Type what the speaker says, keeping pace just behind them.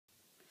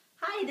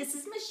Hi, this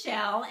is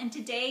Michelle, and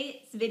today's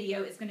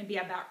video is going to be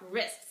about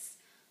wrists.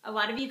 A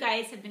lot of you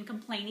guys have been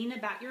complaining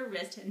about your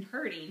wrist and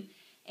hurting,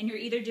 and you're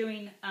either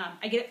doing,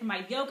 I get it from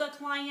my yoga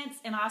clients,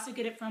 and I also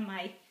get it from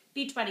my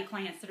Beachbody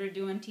clients that are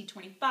doing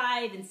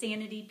T25,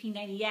 Insanity,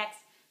 P90X,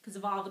 because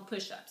of all the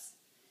push-ups.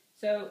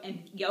 So,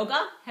 and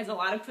yoga has a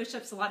lot of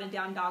push-ups, a lot of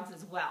down dogs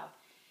as well.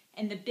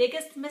 And the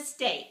biggest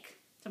mistake,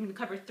 so I'm going to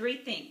cover three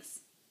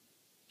things: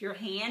 your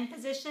hand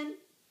position,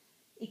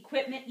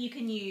 equipment you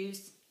can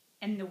use,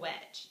 and the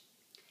wedge.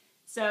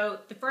 So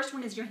the first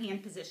one is your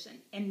hand position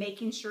and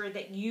making sure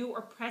that you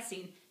are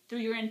pressing through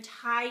your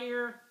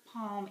entire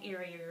palm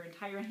area, your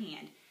entire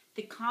hand.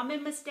 The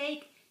common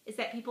mistake is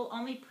that people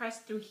only press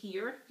through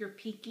here, your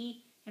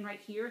pinky and right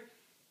here.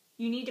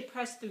 You need to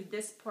press through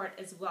this part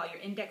as well, your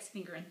index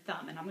finger and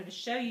thumb. And I'm going to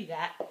show you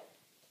that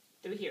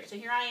through here. So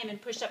here I am in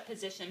push-up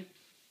position.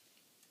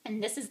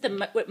 And this is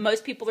what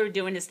most people are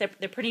doing is they're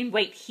putting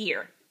weight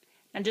here.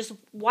 And just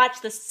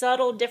watch the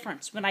subtle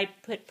difference when I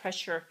put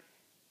pressure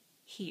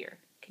here.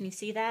 Can you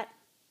see that?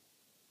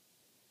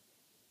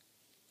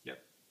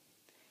 Yep.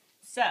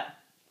 So,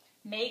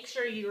 make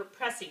sure you're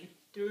pressing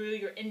through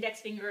your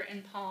index finger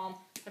and palm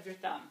of your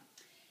thumb.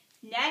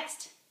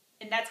 Next,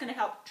 and that's going to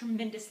help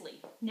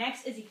tremendously.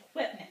 Next is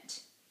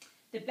equipment.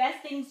 The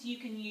best things you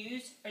can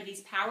use are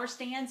these power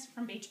stands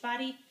from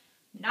Beachbody.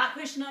 Not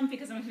pushing them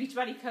because I'm a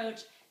Beachbody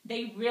coach.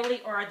 They really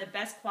are the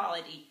best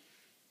quality.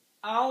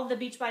 All the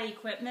Beachbody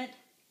equipment,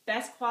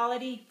 best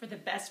quality for the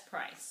best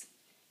price.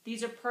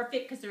 These are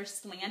perfect because they're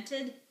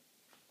slanted.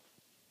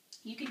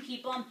 You can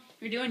keep them, if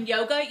you're doing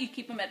yoga, you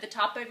keep them at the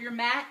top of your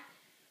mat.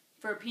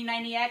 For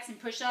P90X and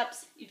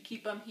push-ups, you'd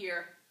keep them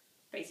here,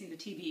 facing the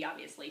TV,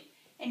 obviously.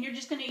 And you're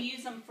just going to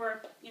use them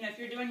for, if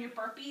you're doing your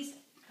burpees,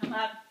 come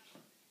up,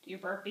 do your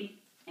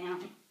burpee,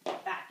 and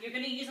back. You're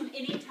going to use them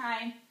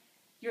anytime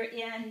you're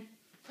in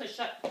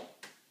push-up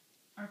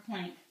or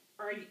plank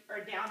or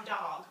down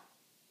dog.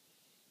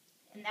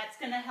 And that's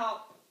going to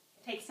help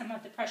take some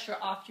of the pressure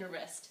off your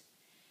wrist.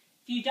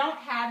 If you don't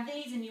have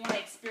these and you want to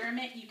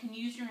experiment, you can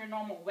use your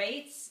normal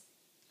weights.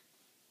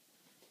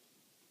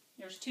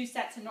 There's 2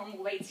 sets of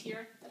normal weights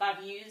here that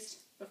I've used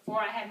before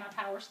I had my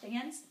power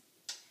stands.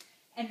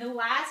 And the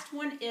last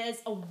one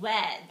is a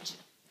wedge.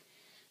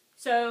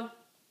 So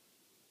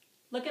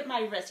look at my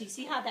wrist. You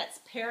see how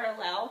that's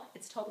parallel?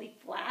 It's totally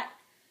flat.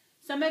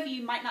 Some of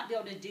you might not be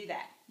able to do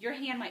that. Your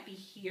hand might be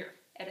here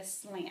at a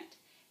slant.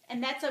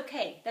 And that's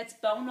okay. That's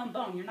bone on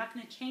bone. You're not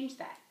going to change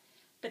that.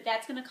 But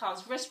that's going to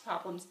cause wrist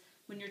problems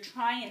when you're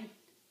trying to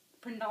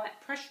put all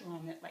that pressure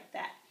on it like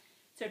that.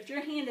 So if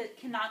your hand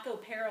cannot go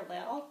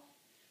parallel,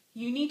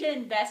 you need to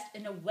invest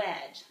in a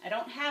wedge. I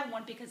don't have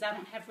one because I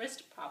don't have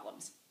wrist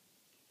problems.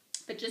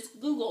 But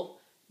just Google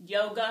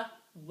yoga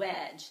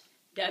wedge.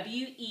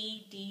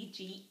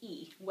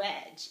 W-E-D-G-E,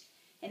 wedge.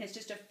 And it's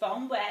just a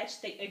foam wedge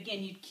that,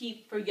 again, you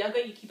keep, for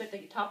yoga, you keep it at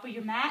the top of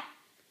your mat.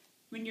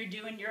 When you're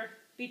doing your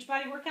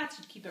Beachbody workouts,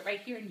 you keep it right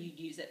here and you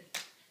use it.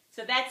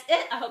 So that's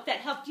it. I hope that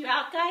helped you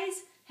out,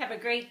 guys. Have a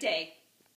great day.